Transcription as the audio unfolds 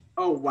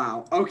Oh,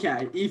 wow.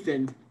 Okay,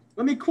 Ethan.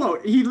 Let me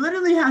quote. He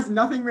literally has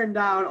nothing written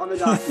down on the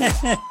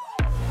document.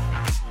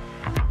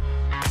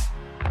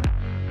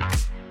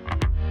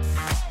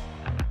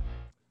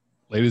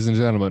 Ladies and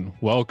gentlemen,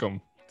 welcome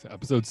to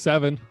episode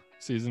 7,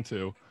 season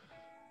 2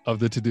 of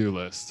the to-do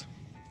list.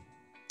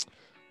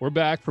 We're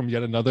back from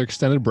yet another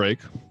extended break.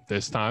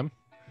 This time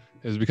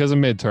is because of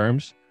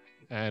midterms.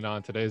 And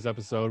on today's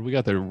episode, we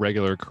got the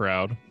regular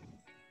crowd.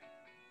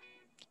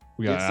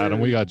 We got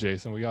Adam, we got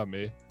Jason, we got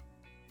me.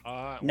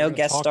 No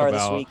guest star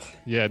this week.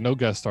 Yeah, no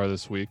guest star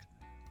this week.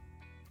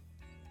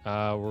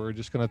 We're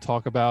just going to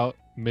talk about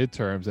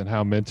midterms and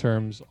how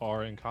midterms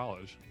are in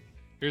college.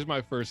 Here's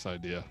my first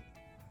idea.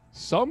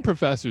 Some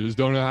professors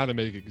don't know how to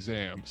make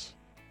exams.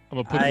 I'm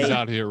going to put this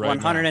out here right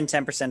now.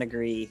 110%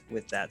 agree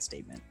with that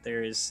statement.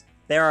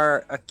 There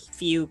are a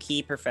few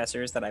key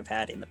professors that I've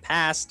had in the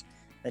past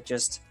that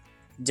just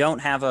don't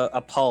have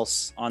a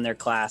pulse on their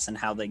class and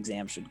how the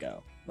exam should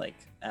go, like,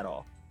 at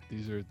all.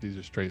 These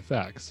are straight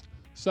facts.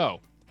 So,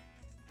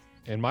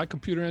 in my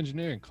computer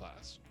engineering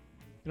class,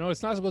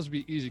 it's not supposed to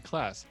be easy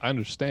class. I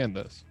understand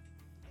this.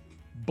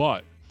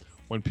 But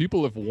when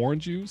people have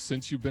warned you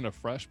since you've been a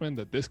freshman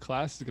that this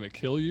class is going to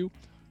kill you,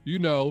 you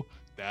know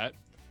that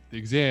the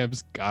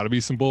exams got to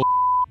be some bull.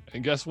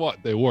 And guess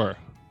what? They were.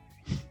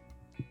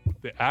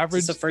 The average.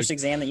 Is this the first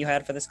exam that you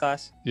had for this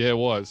class? Yeah, it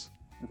was.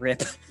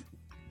 RIP.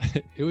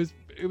 It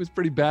was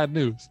pretty bad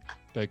news.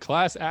 The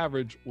class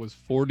average was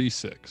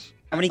 46.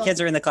 How many kids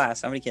are in the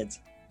class? How many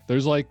kids?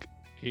 There's like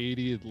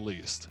 80 at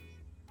least.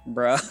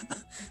 Bruh.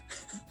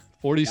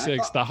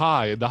 46. The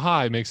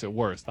high makes it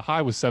worse. The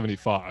high was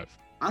 75.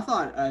 I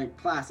thought a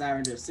class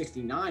average of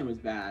 69 was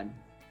bad.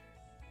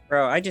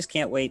 Bro, I just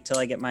can't wait till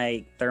I get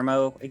my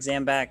thermo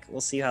exam back. We'll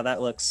see how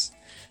that looks.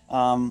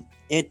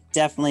 It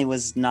definitely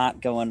was not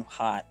going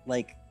hot.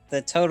 Like,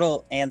 the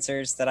total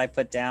answers that I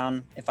put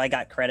down, if I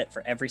got credit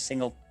for every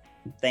single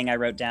thing I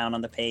wrote down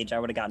on the page, I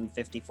would have gotten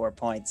 54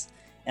 points.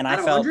 And I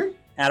felt 100?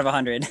 Out of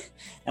 100.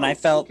 And I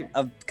felt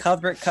there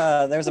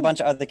was a bunch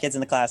of other kids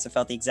in the class that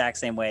felt the exact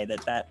same way,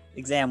 that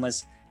exam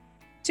was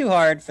too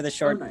hard for the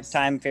short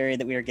time period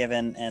that we were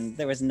given, and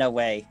there was no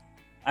way.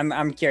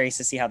 I'm curious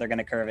to see how they're going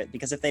to curve it,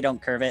 because if they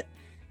don't curve it,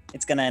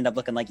 it's going to end up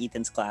looking like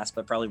Ethan's class,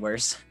 but probably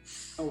worse.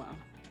 Oh, wow.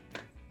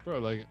 Bro,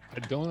 like, I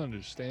don't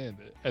understand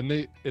it.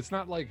 And it's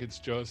not like it's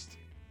just,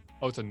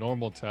 it's a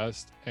normal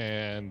test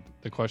and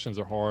the questions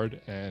are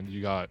hard and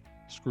you got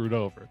screwed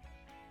over.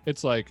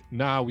 It's like,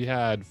 we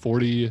had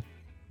 35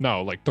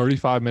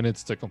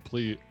 minutes to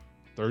complete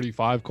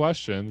 35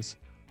 questions.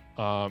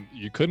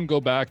 You couldn't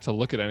go back to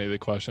look at any of the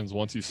questions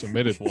once you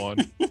submitted one.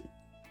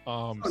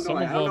 I don't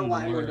know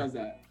why anyone does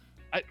that.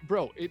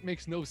 Bro, it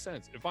makes no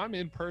sense. If I'm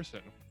in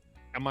person,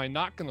 am I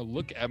not going to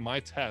look at my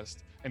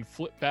test and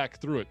flip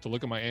back through it to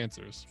look at my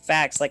answers?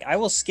 Facts. Like, I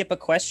will skip a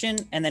question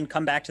and then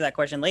come back to that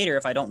question later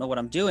if I don't know what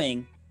I'm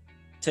doing,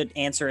 to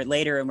answer it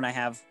later when I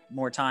have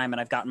more time and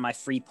I've gotten my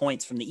free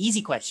points from the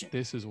easy question.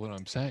 This is what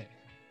I'm saying.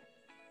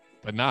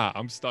 But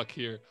I'm stuck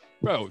here.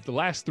 Bro, the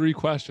last 3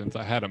 questions,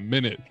 I had a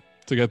minute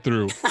to get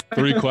through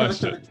 3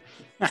 questions.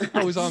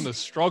 I was on the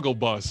struggle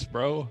bus,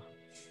 bro.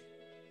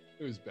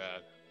 It was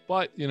bad.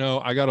 But,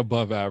 I got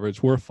above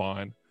average. We're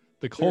fine.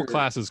 The whole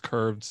class is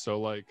curved. So,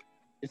 like,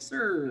 yes,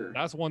 sir.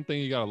 That's one thing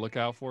you got to look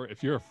out for.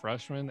 If you're a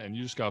freshman and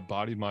you just got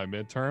bodied by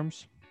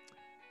midterms,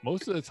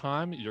 most of the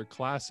time your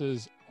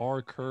classes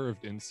are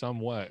curved in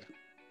some way.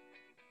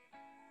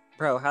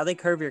 Bro, how they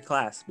curve your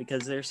class?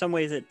 Because there's some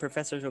ways that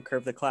professors will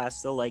curve the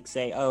class. They'll like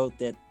say,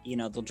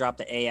 they'll drop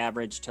the A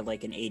average to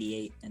like an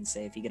 88 and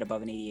say if you get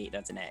above an 88,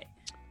 that's an A,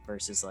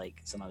 versus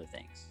like some other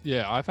things.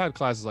 Yeah, I've had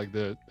classes like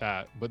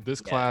that, but this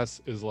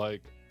class is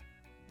like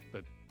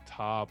the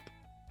top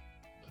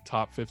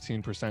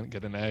 15%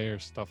 get an A or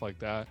stuff like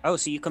that. Oh,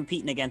 so you're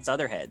competing against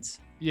other heads.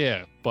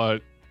 Yeah,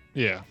 but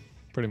yeah,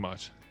 pretty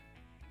much.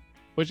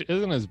 Which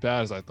isn't as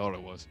bad as I thought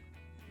it was.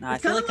 No, I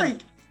feel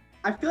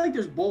like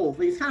there's both.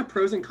 Like, it's kind of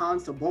pros and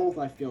cons to both,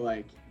 I feel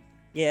like.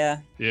 Yeah.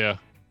 Yeah.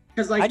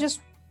 Because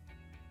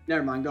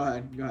never mind, go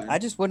ahead. I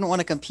just wouldn't want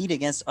to compete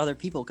against other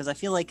people, because I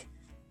feel like,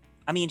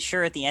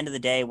 sure, at the end of the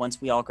day,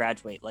 once we all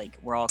graduate, like,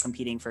 we're all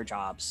competing for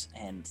jobs,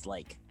 and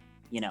like,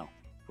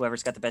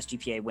 whoever's got the best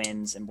GPA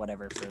wins and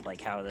whatever, for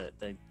like how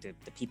the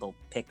people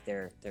pick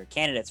their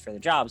candidates for their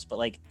jobs. But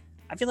like,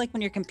 I feel like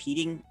when you're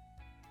competing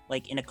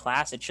like in a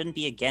class, it shouldn't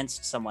be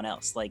against someone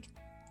else. Like,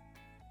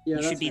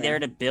 you should be there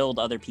to build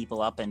other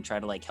people up and try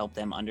to like help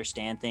them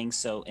understand things.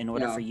 So in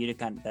order for you to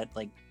kind of, that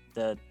like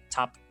the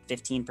top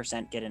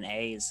 15% get an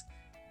A is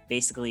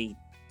basically,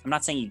 I'm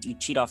not saying you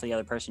cheat off the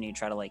other person, you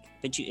try to like,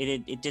 but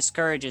it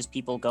discourages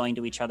people going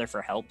to each other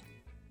for help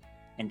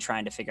and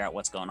trying to figure out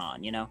what's going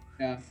on,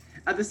 Yeah.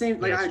 At the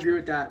same, I agree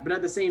with that. But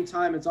at the same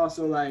time, it's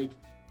also like,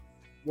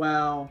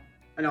 well,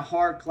 in a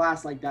hard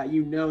class like that,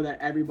 that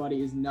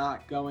everybody is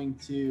not going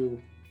to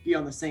be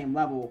on the same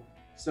level.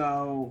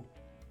 So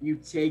you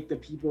take the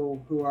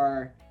people who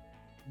are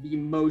the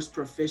most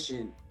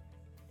proficient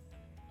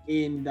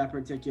in that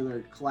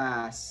particular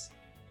class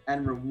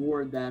and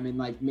reward them and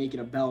like make it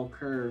a bell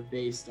curve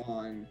based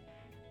on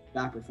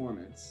that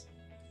performance.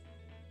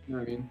 You know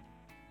what I mean?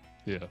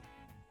 Yeah.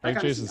 I Like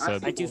kinda Jason see- I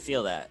said, see I do both.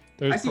 feel that. I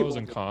there's see pros both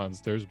and of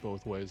cons. There's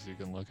both ways you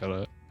can look at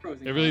it. Pros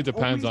and It really cons.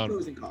 depends Always on-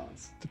 pros and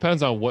cons.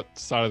 Depends on what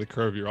side of the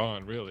curve you're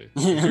on, really.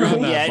 If you're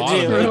on that Yeah, I bottom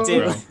do. half, I do.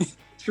 bro,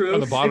 True. on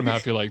the bottom If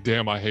half, you're like,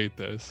 damn, I hate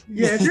this.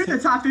 Yeah, if you're in the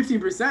top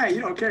 15%,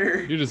 you don't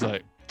care. You're just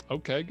like,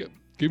 okay,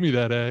 give me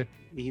that A.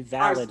 Be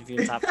valid if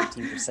you're top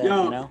 15%,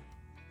 Yo. you know?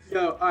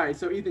 Yo, all right.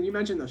 So Ethan, you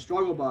mentioned the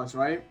struggle bus,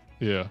 right?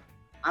 Yeah.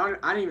 I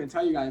didn't even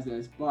tell you guys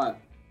this, but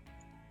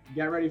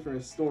get ready for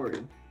a story.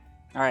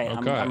 All right,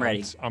 Okay. I'm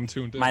ready. I'm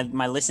tuned in.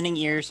 My listening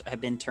ears have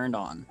been turned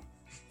on.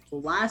 So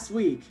last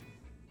week,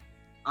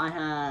 I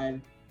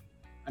had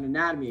an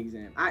anatomy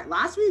exam.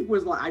 Last week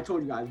was like I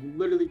told you guys,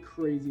 literally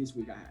craziest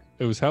week I had.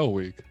 It was Hell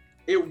Week.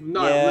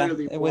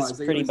 Literally it was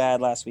Like, pretty bad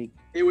last week.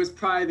 It was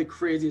probably the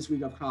craziest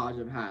week of college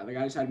I've had. Like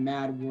I just had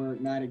mad work,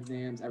 mad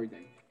exams,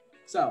 everything.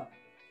 So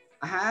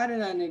I had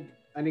an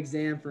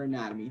exam for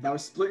anatomy that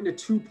was split into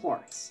 2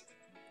 parts.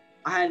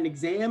 I had an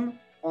exam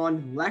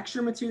on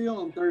lecture material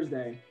on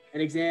Thursday,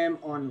 an exam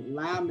on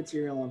lab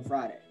material on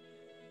Friday.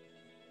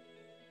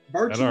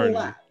 Virtual already-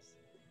 labs.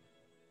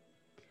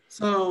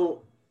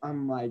 So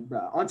I'm like,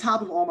 bro, on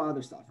top of all my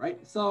other stuff,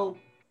 right? So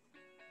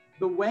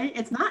the way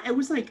it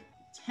was like,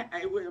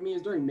 it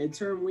was during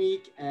midterm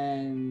week,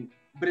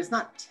 but it's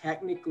not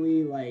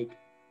technically like,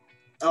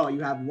 oh,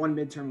 you have 1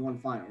 midterm, 1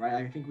 final, right?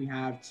 I think we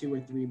have 2 or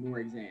 3 more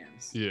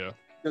exams. Yeah.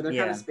 So they're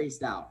Yeah. kind of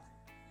spaced out.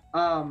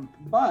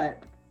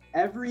 But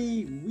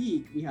every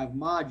week we have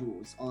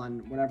modules on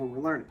whatever we're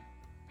learning.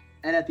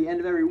 And at the end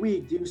of every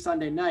week, due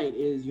Sunday night,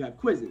 is you have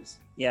quizzes.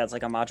 Yeah, it's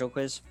like a module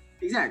quiz.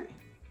 Exactly.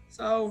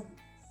 So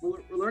we're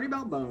learning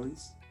about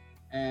bones.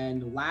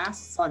 And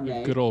last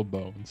Sunday, Good old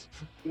bones.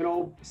 good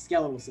old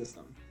skeletal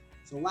system.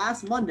 So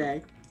last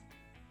Sunday,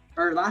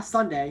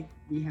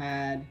 we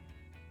had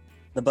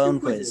The bone 2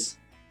 quiz. quizzes.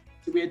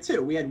 So we had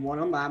 2. We had 1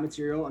 on lab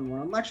material and 1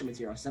 on lecture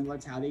material, similar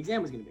to how the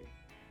exam was going to be.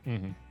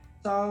 Hmm.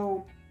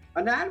 So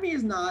anatomy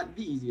is not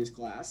the easiest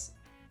class,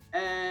 but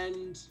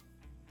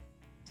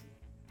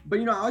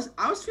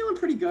I was feeling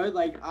pretty good.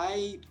 Like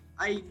I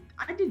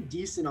did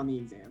decent on the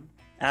exam.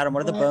 Adam,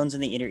 what are the But- bones in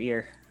the inner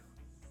ear?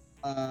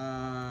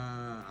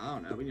 I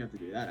don't know. We didn't have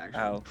to do that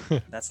actually.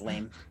 Oh, that's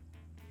lame.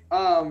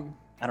 Um,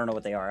 I don't know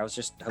what they are. I was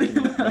just hoping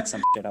to make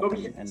some shit up.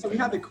 but so we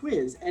had the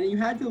quiz, and you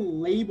had to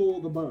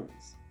label the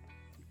bones.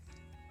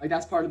 Like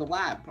that's part of the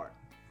lab part.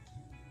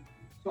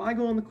 So I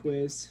go on the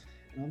quiz,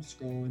 and I'm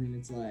scrolling, and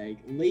it's like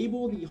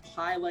label the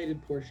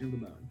highlighted portion of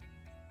the bone.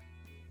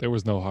 There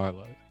was no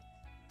highlight.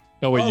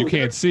 No, wait, Oh, you there-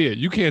 can't see it.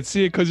 You can't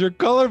see it because you're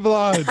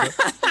colorblind.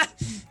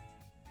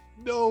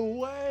 No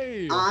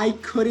way. I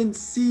couldn't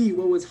see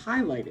what was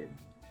highlighted.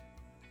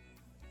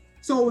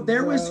 So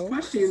there was Bro.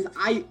 questions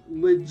I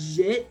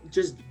legit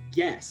just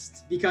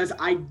guessed because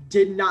I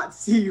did not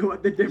see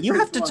what the difference You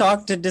have to was.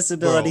 talk to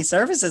disability Bro,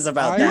 services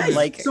about I that. am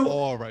Like, So-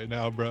 all right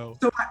now, bro.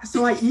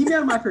 So I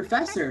emailed my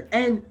professor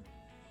and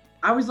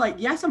I was like,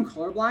 yes, I'm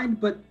colorblind,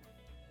 but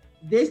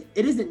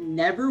it hasn't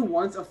never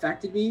once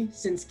affected me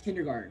since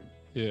kindergarten.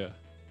 Yeah.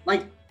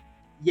 Like,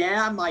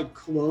 yeah, my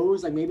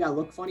clothes, like maybe I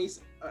look funny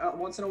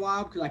once in a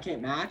while because I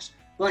can't match.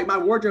 But like my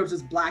wardrobe's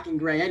just black and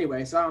gray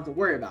anyway, so I don't have to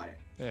worry about it.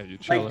 Yeah, you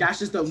chilling. Like that's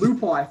just a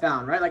loophole I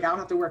found, right? Like I don't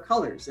have to wear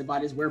colors if I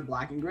just wear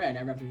black and gray. I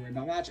never have to worry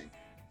about matching.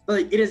 But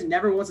like it has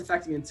never once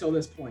affected me until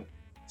this point.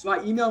 So I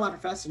emailed my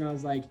professor and I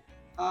was like,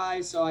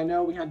 hi, so I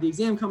know we have the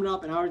exam coming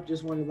up and I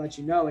just wanted to let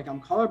you know, like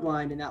I'm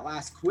colorblind and that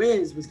last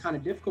quiz was kind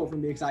of difficult for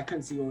me because I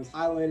couldn't see what was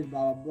highlighted,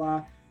 blah, blah,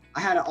 blah. I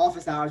had an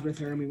office hours with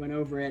her and we went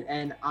over it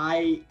and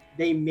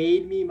they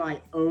made me my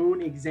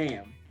own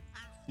exam.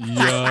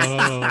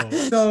 Yo.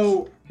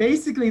 So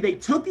basically they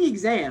took the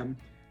exam,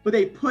 but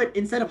they put,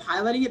 instead of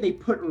highlighting it, they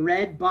put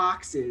red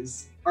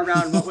boxes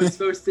around what was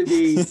supposed to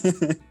be.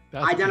 That's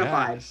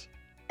Identified. gas.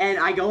 And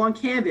I go on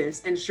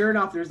Canvas and sure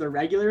enough, there's the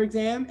regular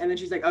exam. And then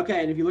she's like,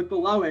 okay, and if you look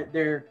below it,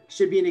 there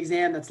should be an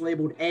exam that's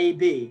labeled A,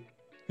 B.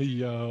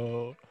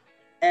 Yo.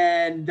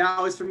 And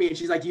that was for me. And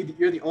she's like,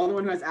 you're the only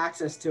one who has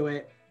access to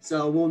it.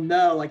 So we'll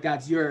know like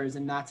that's yours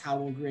and that's how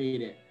we'll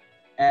grade it.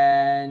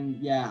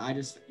 And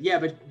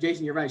but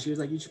Jason, you're right. She was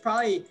like, you should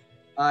probably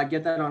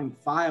get that on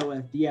file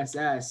with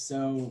DSS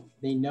so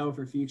they know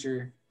for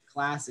future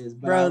classes.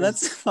 But bro,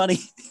 that's funny.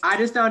 I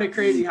just found it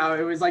crazy how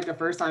it was like the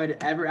first time it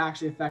had ever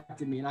actually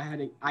affected me.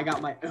 And I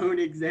got my own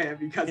exam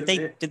because of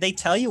it. Did they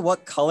tell you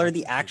what color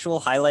the actual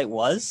highlight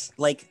was?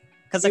 Like,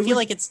 because I It feel was-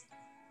 like it's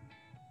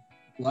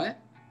What?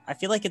 I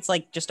feel like it's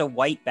like just a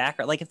white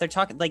background. Like if they're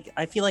talking, like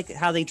I feel like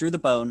how they drew the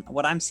bone.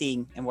 What I'm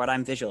seeing and what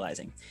I'm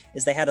visualizing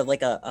is they had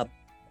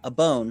a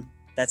bone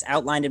that's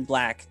outlined in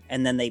black,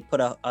 and then they put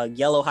a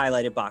yellow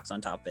highlighted box on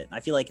top of it. I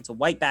feel like it's a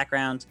white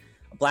background,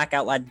 a black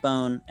outlined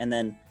bone, and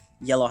then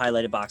yellow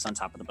highlighted box on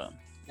top of the bone.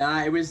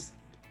 It was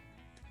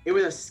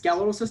a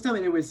skeletal system,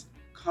 and it was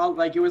called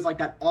like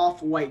that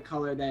off-white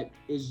color that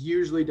is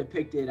usually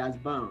depicted as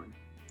bone.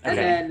 And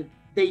Okay. then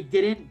they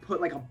didn't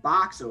put like a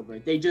box over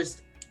it. They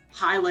just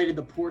highlighted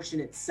the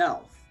portion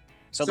itself.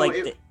 So, So like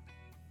it-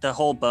 the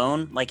whole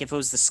bone, like if it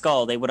was the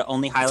skull, they would have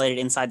only highlighted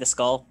inside the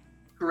skull.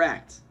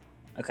 Correct.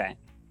 Okay.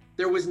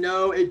 there was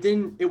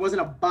it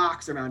wasn't a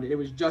box around it. It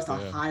was just a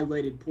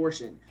highlighted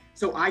portion.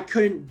 So I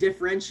couldn't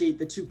differentiate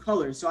the two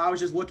colors. So I was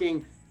just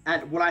looking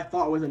at what I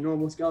thought was a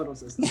normal skeletal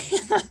system.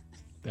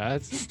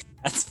 That's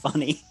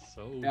funny.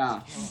 So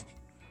yeah.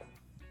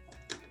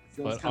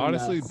 So but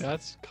honestly,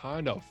 that's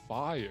kind of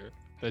fire.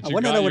 That I you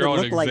want to got know what your it own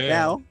looked like exam.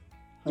 now.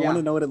 I Yeah. want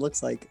to know what it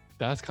looks like.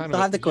 That's kind Still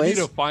of have the you quiz?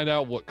 need to find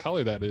out what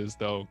color that is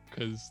though,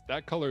 because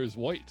that color is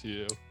white to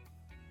you.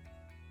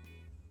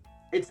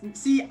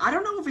 I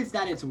don't know if it's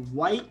that it's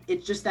white.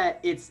 It's just that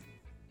it's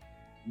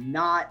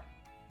not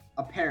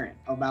apparent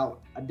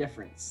about a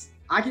difference.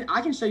 I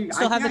can show you.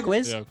 Still have the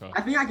quiz? Yeah, okay.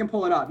 I think I can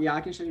pull it up. Yeah,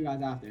 I can show you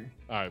guys after.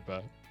 All right,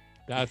 bet.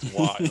 That's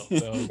wild.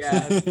 Though.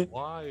 Yeah. That's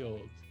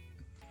wild.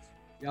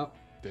 Yep.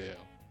 Damn.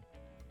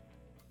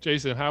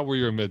 Jason, how were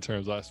your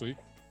midterms last week?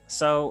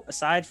 So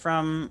aside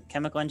from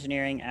chemical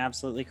engineering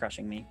absolutely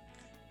crushing me,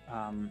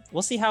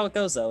 we'll see how it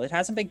goes though. It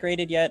hasn't been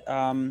graded yet.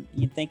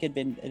 You'd think it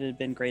had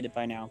been graded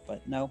by now,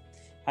 but no,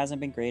 hasn't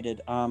been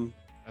graded.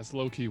 That's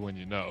low key when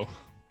you know.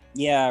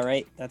 Yeah,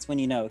 right. That's when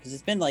you know, because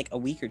it's been like a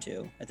week or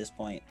two at this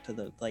point to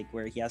the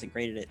where he hasn't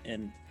graded it,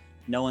 and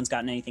no one's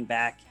gotten anything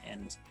back,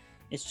 and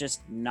it's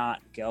just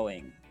not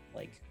going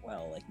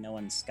well. Like no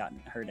one's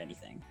heard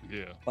anything.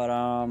 Yeah. But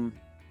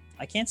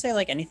I can't say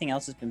like anything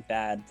else has been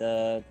bad.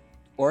 The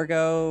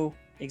Orgo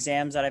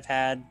exams that I've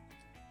had,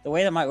 the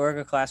way that my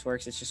Orgo class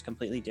works is just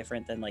completely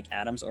different than like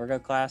Adam's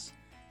Orgo class,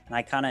 and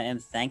I kind of am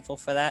thankful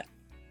for that.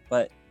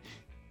 But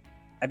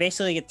I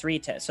basically get 3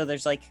 tests. So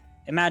there's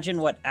imagine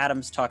what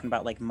Adam's talking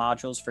about, like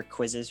modules for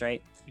quizzes,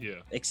 right? Yeah.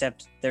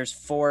 Except there's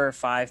 4 or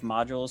 5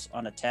 modules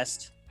on a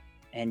test,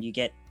 and you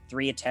get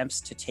 3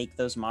 attempts to take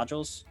those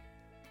modules,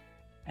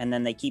 and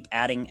then they keep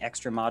adding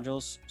extra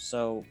modules.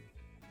 So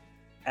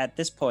at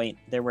this point,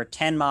 there were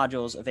 10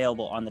 modules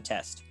available on the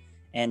test,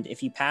 and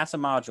if you pass a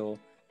module,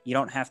 you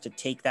don't have to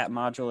take that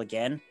module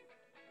again.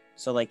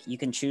 So you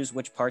can choose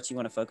which parts you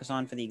want to focus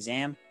on for the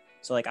exam.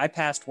 So I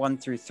passed 1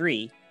 through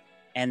 3,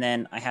 and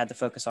then I had to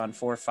focus on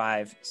 4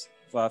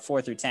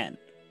 through 10.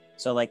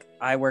 So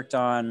I worked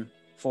on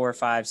 4,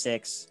 5,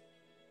 6,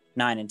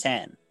 9, and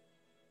 10,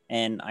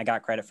 and I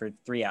got credit for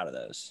 3 out of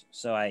those.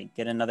 So I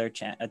get another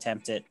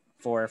attempt at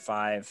 4,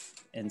 5,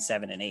 and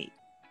 7 and 8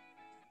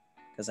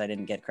 because I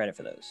didn't get credit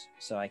for those.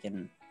 So I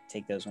can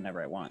take those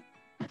whenever I want.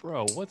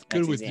 Bro, what's good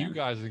Next with exam. you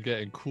guys and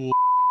getting cool?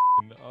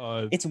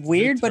 It's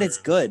weird, but it's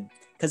midterms? good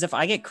because if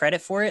I get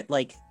credit for it,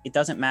 it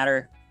doesn't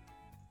matter.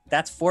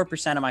 That's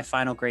 4% of my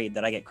final grade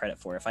that I get credit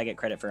for if I get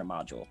credit for a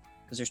module,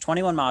 because there's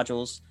 21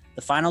 modules.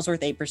 The final's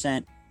worth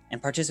 8%,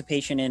 and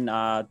participation in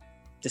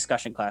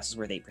discussion class is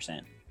worth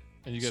 8%.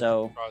 And you get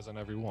So- tries on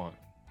every one.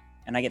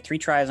 And I get 3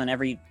 tries on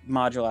every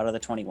module out of the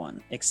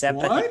 21, except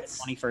I think What? the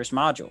 21st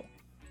module,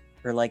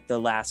 or the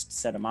last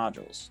set of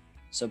modules.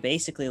 So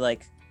basically,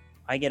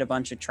 I get a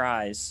bunch of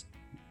tries,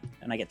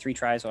 and I get 3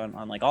 tries on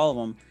all of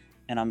them,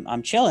 and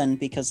I'm chilling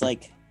because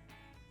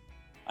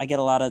I get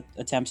a lot of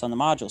attempts on the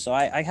module. So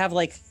I have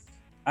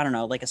I don't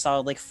know, a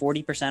solid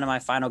 40% of my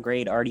final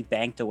grade already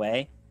banked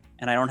away,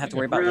 and I don't have to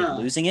worry about Bruh.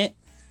 losing it.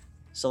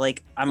 So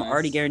I'm Nice.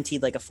 already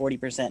guaranteed a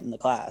 40% in the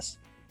class,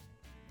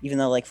 even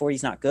though 40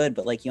 is not good,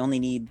 but you only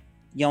need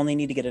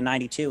to get a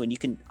 92, and you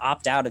can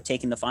opt out of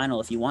taking the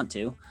final if you want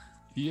to.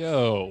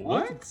 Yo,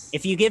 What?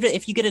 If you get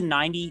a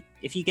 90,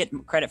 if you get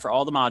credit for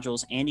all the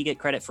modules and you get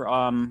credit for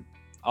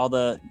all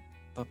the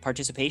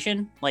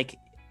participation,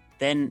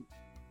 then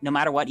no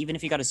matter what, even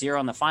if you got a 0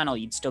 on the final,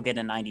 you'd still get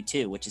a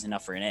 92, which is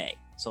enough for an A.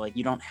 So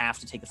you don't have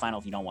to take the final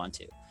if you don't want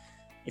to.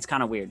 It's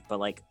kind of weird,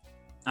 but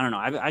I don't know.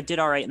 I did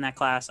all right in that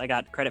class. I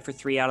got credit for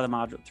 3 out of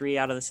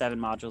the 7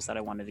 modules that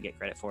I wanted to get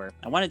credit for.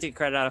 I wanted to get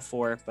credit out of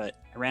 4, but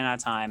I ran out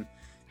of time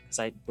because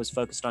I was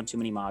focused on too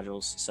many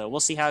modules. So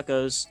we'll see how it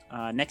goes.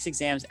 Next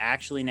exam's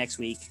actually next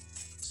week,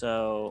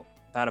 so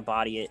about to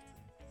body it.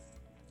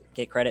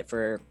 Get credit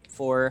for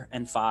 4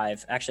 and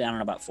 5. Actually, I don't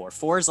know about 4.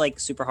 4 is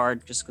super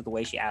hard just with the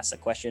way she asks that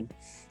question.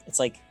 It's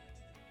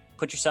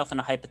put yourself in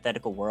a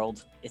hypothetical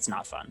world. It's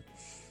not fun.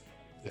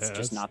 It's Yeah,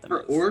 just that's- not the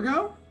For move.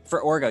 Orgo?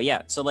 For Orgo,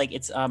 yeah. So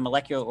it's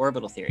molecular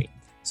orbital theory.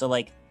 So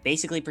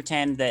basically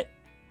pretend that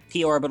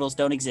p orbitals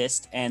don't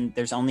exist and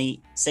there's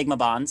only sigma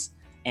bonds,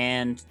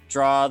 and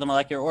draw the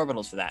molecular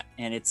orbitals for that.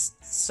 And it's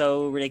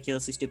so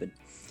ridiculously stupid.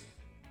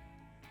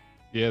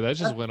 Yeah, that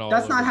just went all.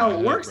 That's over not how my it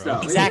head, works, bro.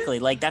 though. Exactly.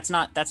 That's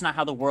not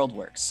how the world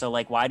works. So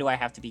why do I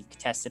have to be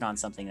tested on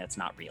something that's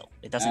not real?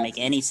 It doesn't make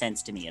any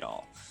sense to me at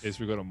all. Is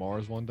we go to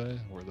Mars one day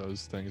where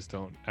those things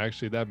don't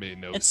actually? That made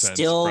no It sense.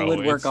 still bro. would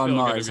It's work on still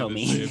gonna Mars, be the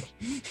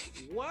homie.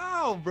 same.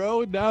 Wow,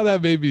 bro. Now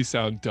that made me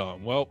sound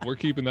dumb. Well, we're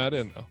keeping that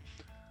in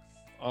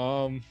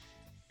though.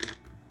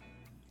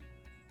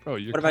 Bro,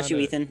 you're What about you,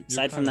 kinda- Ethan? you're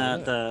Aside from kinda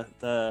lit.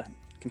 the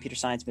computer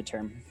science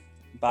midterm,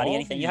 body All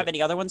anything? You the- have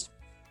any other ones?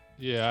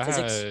 Yeah, I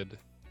Physics? had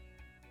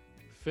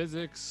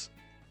physics,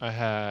 I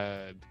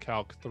had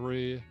Calc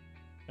 3,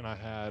 and I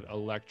had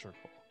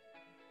electrical.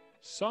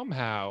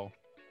 Somehow,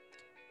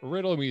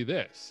 riddle me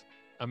this.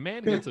 A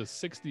man gets a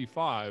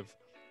 65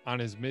 on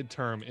his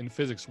midterm in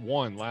physics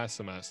 1 last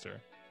semester.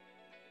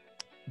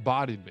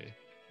 Bodied me.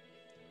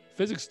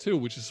 physics 2,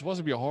 which is supposed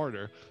to be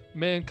harder,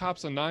 man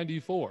cops a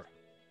 94.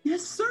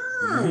 Yes,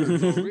 sir.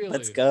 Really?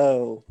 Let's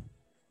go.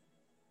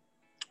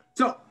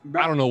 So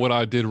I don't know what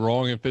I did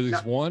wrong in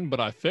physics No. 1, but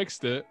I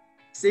fixed it.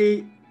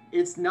 See,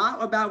 it's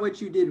not about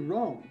what you did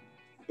wrong.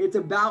 It's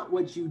about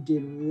what you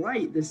did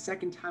right the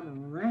second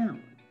time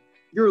around.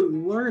 You're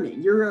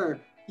learning.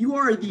 You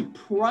are the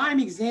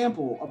prime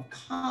example of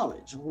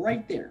college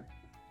right there.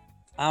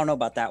 I don't know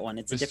about that one.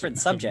 It's a different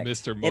subject.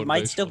 Mr. It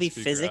might still be Motivational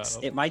Speaker physics.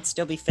 Adam. It might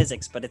still be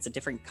physics, but it's a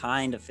different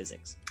kind of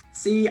physics.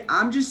 See,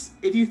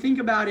 if you think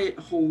about it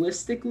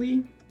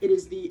holistically, it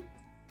is the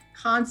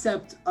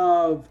concept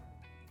of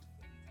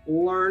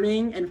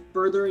learning and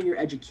furthering your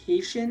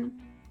education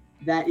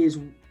that is,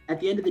 at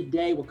the end of the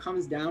day, what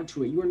comes down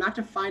to it. You are not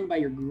defined by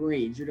your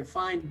grades. You're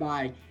defined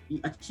by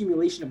the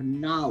accumulation of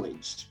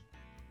knowledge.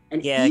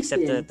 And Yeah,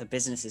 except Ethan, the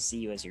businesses see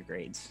you as your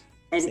grades.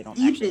 and they don't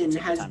actually Ethan take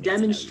the has time to get to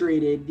know you.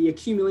 demonstrated the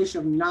accumulation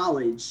of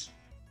knowledge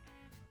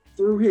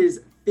through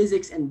his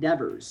physics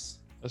endeavors.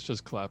 Let's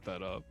just clap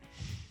that up.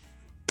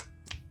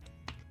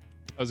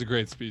 That was a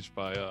great speech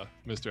by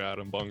Mr.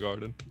 Adam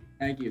Bungarden.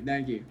 Thank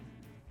you.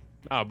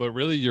 Nah, but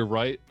really, you're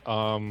right.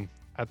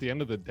 At the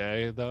end of the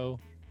day, though,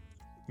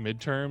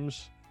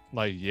 midterms,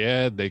 like,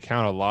 yeah, they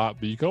count a lot,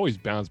 but you can always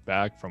bounce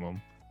back from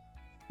them.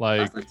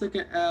 Like, I took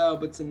an L,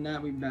 but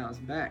tonight we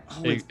bounced back.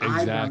 Oh, it's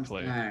I bounced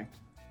exactly. back.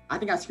 I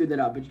think I screwed that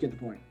up, but you get the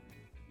point.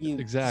 You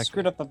Exactly.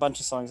 screwed up a bunch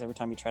of songs every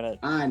time you try to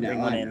I know. bring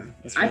one in.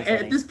 It's really At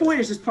funny. this point,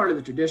 it's just part of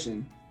the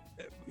tradition.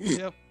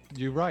 yep,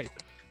 you're right.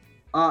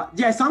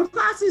 Yeah, some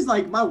classes,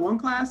 like my one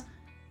class,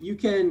 you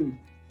can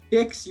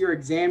fix your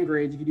exam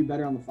grades if you do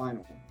better on the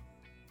final.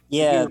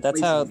 Yeah, You can that's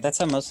replace how them. that's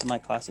how most of my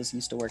classes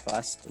used to work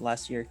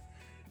last year.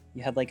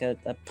 You had like a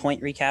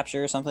point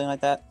recapture or something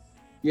like that.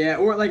 Yeah,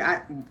 or like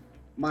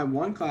my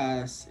one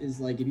class is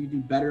like if you do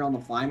better on the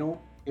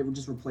final, it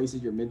just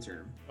replaces your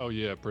midterm. Oh,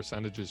 yeah,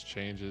 percentages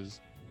changes,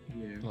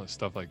 Yeah.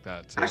 stuff like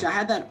that, too. Actually, I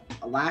had that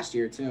last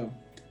year too.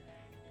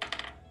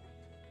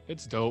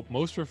 It's dope.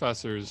 Most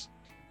professors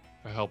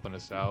are helping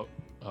us out.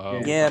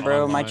 Yeah,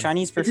 bro, my online.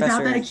 Chinese It's about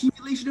that professor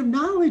accumulation of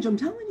knowledge. I'm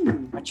telling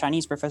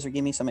you.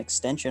 gave me some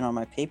extension on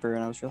my paper,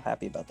 and I was real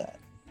happy about that.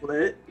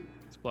 Lit.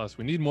 It's plus.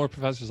 We need more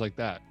professors like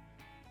that,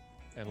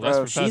 and Bro, less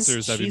she's-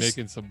 professors that be she's-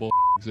 making some bull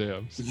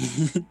exams.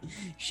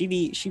 she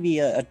be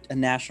a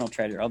national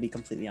treasure. I'll be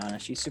completely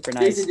honest. She's super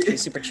nice. Jason,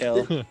 She's super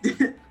chill.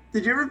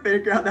 Did you ever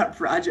figure out that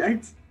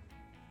project?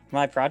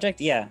 My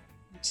project, yeah.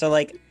 So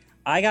like,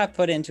 I got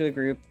put into a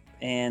group,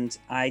 and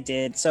I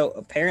did. So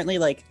apparently,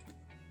 like,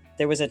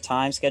 there was a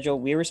time schedule.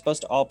 We were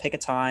supposed to all pick a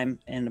time,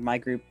 and my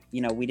group,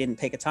 we didn't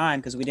pick a time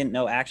because we didn't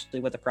know actually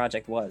what the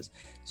project was.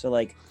 So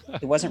like,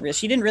 it wasn't real.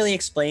 She didn't really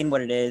explain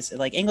what it is.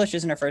 Like, English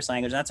isn't her first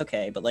language, and that's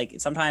okay. But like,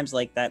 sometimes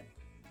like that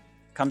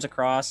comes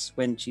across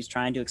when she's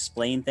trying to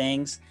explain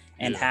things,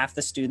 and Yeah.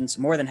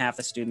 more than half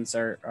the students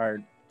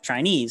are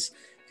Chinese,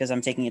 because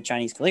I'm taking a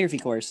Chinese calligraphy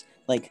course.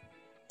 Like,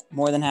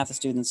 more than half the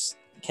students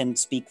can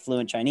speak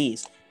fluent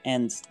Chinese,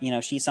 and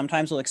she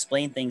sometimes will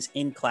explain things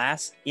in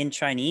class in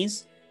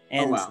Chinese.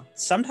 And wow.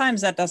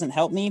 sometimes that doesn't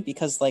help me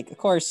because, like, of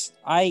course,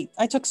 I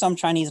took some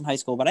Chinese in high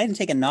school, but I didn't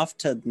take enough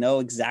to know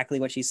exactly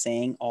what she's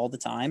saying all the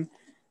time,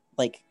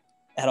 like,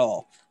 at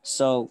all.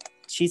 So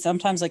she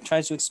sometimes, like,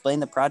 tries to explain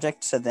the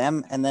project to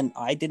them, and then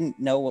I didn't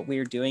know what we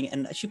were doing.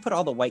 And she put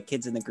all the white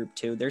kids in the group,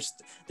 too.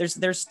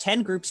 There's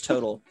 10 groups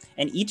total,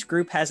 and each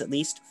group has at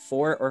least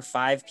 4 or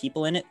 5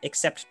 people in it,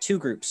 except 2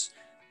 groups.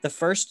 The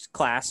first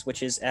class,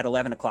 which is at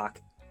 11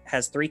 o'clock,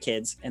 has 3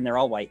 kids, and they're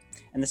all white.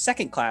 And the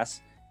second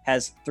class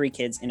has 3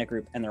 kids in a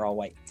group, and they're all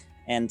white.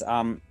 And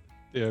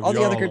Yeah, all we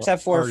the other groups have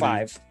 4 or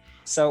party. 5.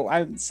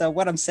 So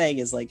what I'm saying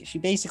is, like, she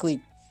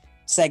basically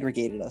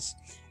segregated us,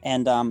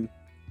 and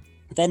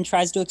then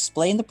tries to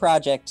explain the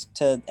project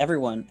to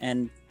everyone.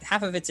 And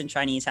half of it's in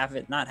Chinese,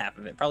 not half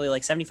of it. Probably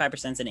like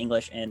 75% in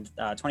English and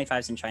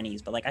 25% in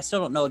Chinese. But like, I still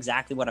don't know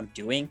exactly what I'm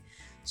doing.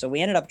 So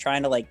we ended up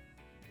trying to like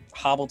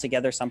hobble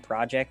together some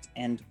project,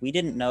 and we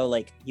didn't know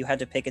like you had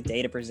to pick a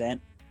day to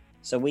present.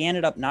 So we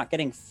ended up not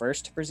getting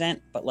first to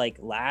present, but like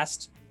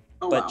last.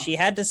 Oh, But wow. she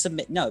had to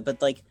submit. No, but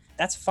like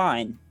that's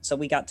fine. So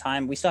we got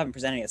time. We still haven't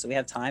presented yet, so we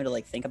have time to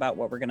like think about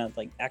what we're gonna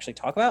like actually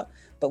talk about.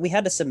 But we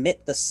had to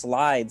submit the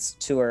slides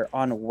to her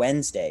on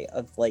Wednesday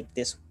of like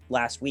this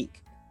last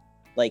week.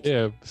 Like,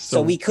 Yeah,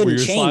 So we couldn't were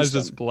your change slides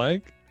them. just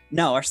blank.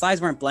 no, our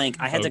slides weren't blank.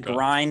 I had to Okay.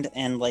 grind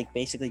and like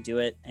basically do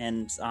it,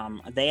 and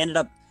they ended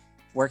up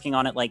working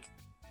on it like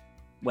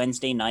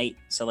Wednesday night.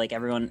 So like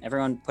everyone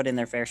put in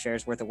their fair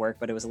share's worth of work,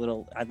 but it was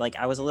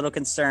I was a little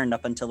concerned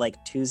up until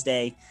like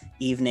Tuesday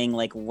evening,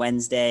 like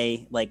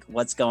Wednesday, like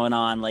what's going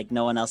on? Like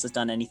no one else has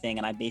done anything,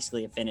 and I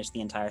basically have finished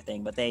the entire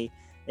thing. But they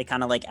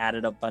kind of like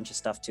added a bunch of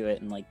stuff to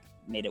it and like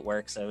made it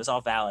work, so it was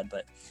all valid.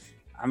 But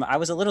I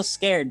was a little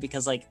scared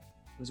because like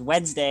it was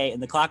Wednesday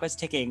and the clock was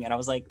ticking, and I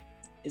was like,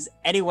 is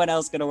anyone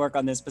else gonna work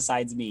on this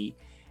besides me?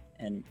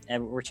 And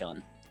we're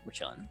chilling.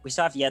 We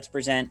still have yet to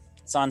present.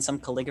 It's on some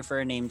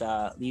calligrapher named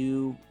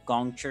Liu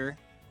Gongchi.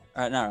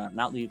 No,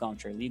 not Liu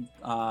Gongchi.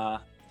 I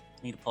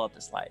need to pull up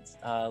the slides.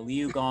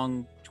 Liu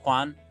Gong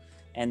Quan,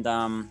 and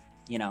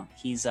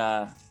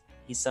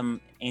He's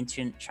some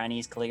ancient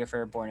Chinese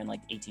calligrapher born in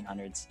like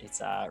 1800s.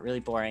 It's really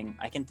boring.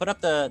 I can put up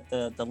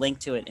the link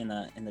to it in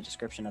the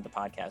description of the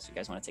podcast if you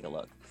guys want to take a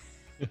look.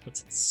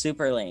 It's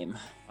super lame.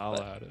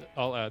 I'll add it.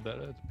 I'll add that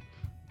in.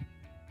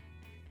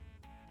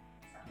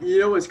 You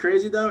know what's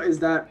crazy though is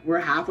that we're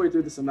halfway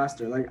through the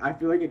semester. Like I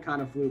feel like it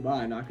kind of flew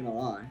by. Not gonna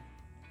lie.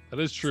 That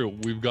is true.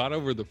 We've got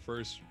over the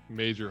first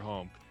major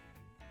hump.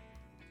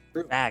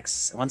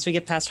 Facts. Once we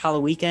get past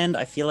Halloween weekend,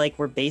 I feel like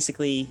we're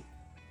basically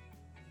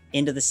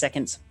into the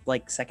second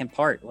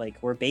part. Like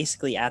we're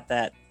basically at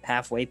that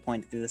halfway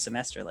point through the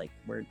semester. Like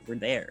we're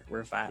there.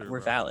 We're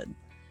valid.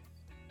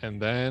 And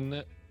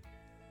then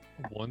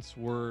once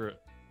we're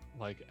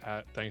like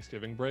at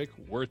Thanksgiving break,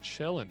 we're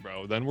chilling,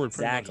 bro. Then we're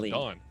pretty Exactly. much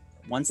done.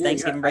 Once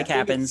Thanksgiving break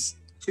happens,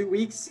 2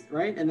 weeks,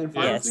 right? And then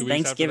yeah, finals. it's 2 weeks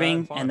after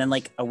Thanksgiving that, and then finals.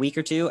 like a week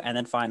or two and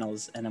then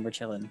finals and then we're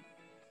chilling.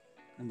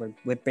 And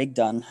we're big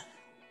done.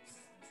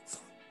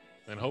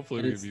 And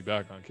hopefully we'll be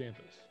back on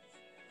campus.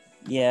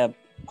 Yeah,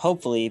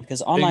 hopefully,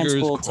 because online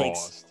Fingers school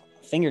crossed.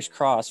 fingers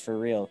crossed for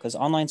real, because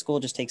online school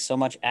just takes so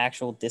much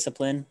actual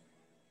discipline.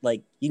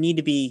 Like you need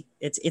to be,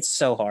 it's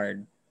so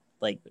hard.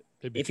 Like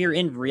if you're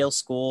in real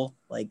school,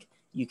 like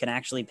you can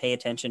actually pay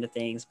attention to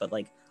things, but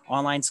like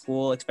online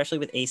school, especially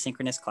with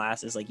asynchronous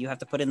classes, like you have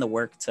to put in the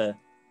work to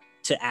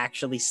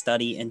actually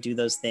study and do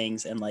those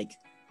things, and like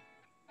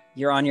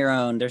you're on your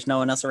own. There's no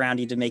one else around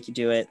you to make you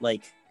do it.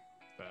 Like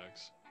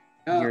Facts.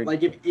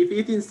 Like if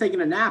Ethan's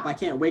taking a nap, I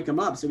can't wake him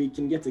up so he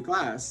can get to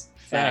class.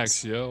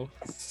 Facts, yo.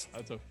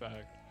 That's a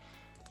fact.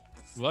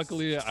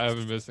 Luckily, I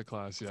haven't missed a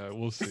class yet.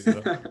 We'll see.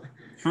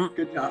 Though.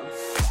 Good job.